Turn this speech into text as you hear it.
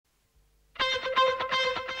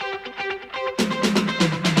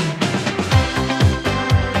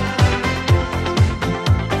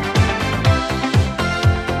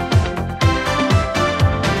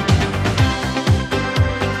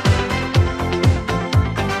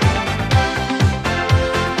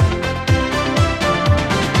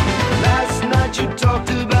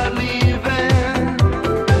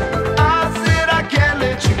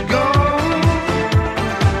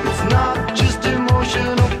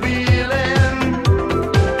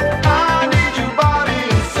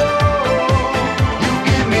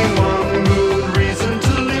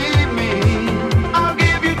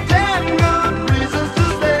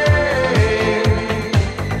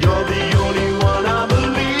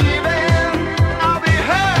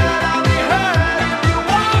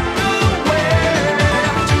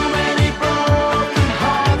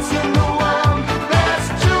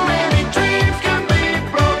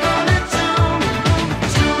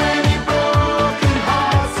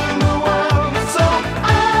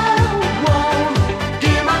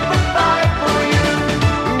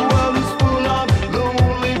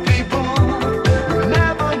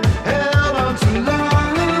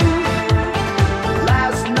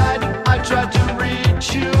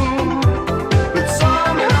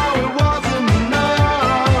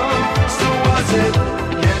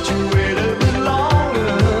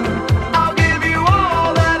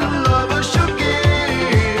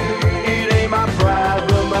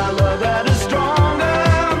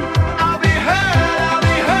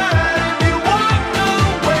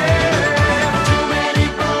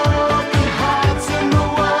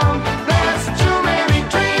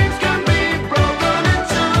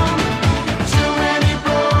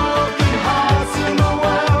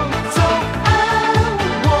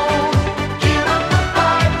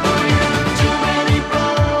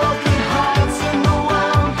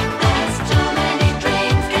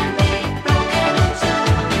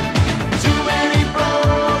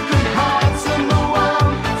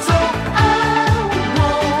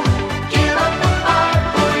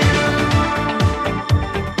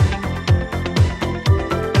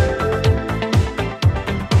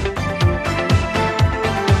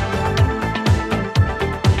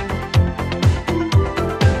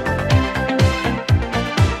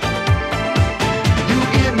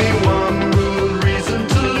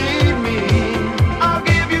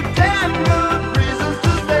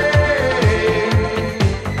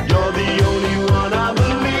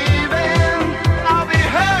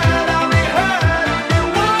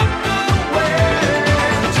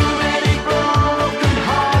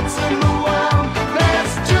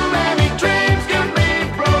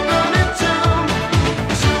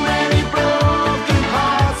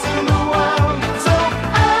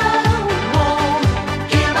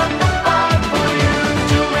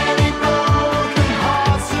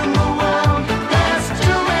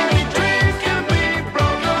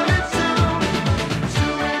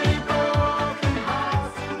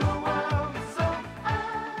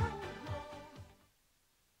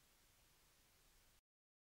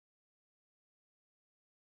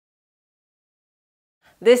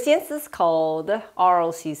This dance is called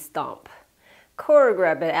Arlesey Stomp,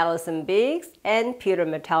 choreographed by Alison and Peter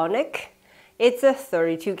Metelnick. It's a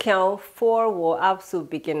 32 count 4-wall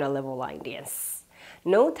absolute beginner level line dance.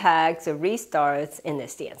 No tags or restarts in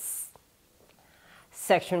this dance.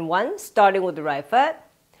 Section 1, starting with the right foot.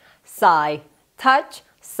 Side, touch,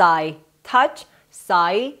 side, touch,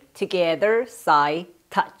 side, together, side,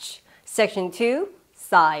 touch. Section 2,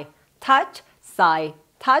 side, touch, side,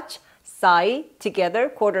 touch, side, together,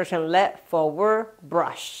 quarter turn left, forward,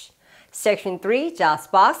 brush. Section 3, jazz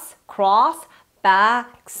box, cross,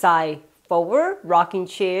 back, side, forward, rocking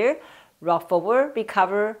chair, rock forward,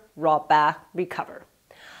 recover, rock back, recover.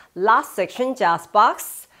 Last section, jazz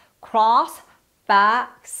box, cross,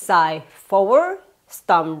 back, side, forward,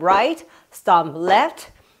 stomp right, stomp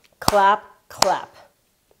left, clap, clap.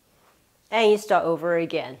 And you start over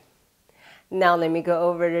again. Now let me go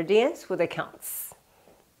over the dance with the counts.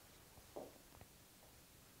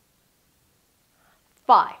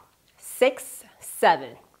 5, 6,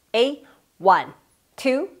 7, 8, 1,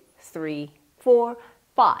 2, 3, 4,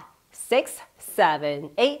 5, 6, 7,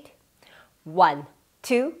 8, 1,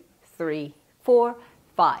 2, 3, 4,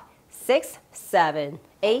 5, 6, 7,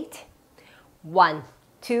 8, 1,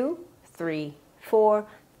 2, 3, 4,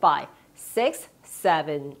 5, 6,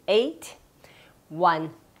 7, 8, 1,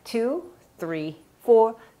 2, 3,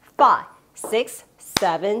 4, 5, 6,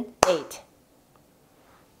 7, 8.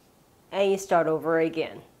 And you start over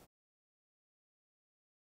again.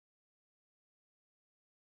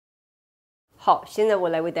 好，现在我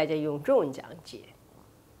来为大家用中文讲解。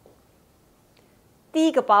第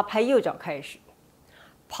一个8拍右脚开始，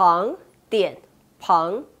旁点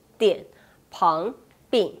旁点旁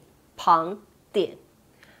并旁点。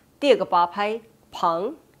第二个8拍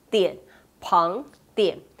旁点旁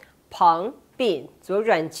点旁并，左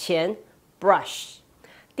转前 brush。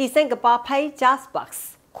第三个8拍 jazz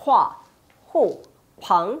box， 跨后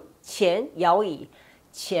旁前摇椅，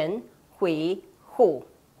前回后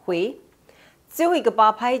回。最后一个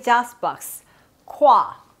8拍 jazz box，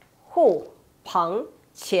 跨后旁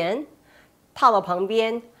前踏到旁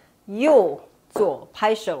边，右左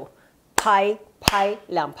拍手，拍拍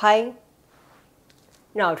两拍。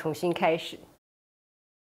让我重新开始。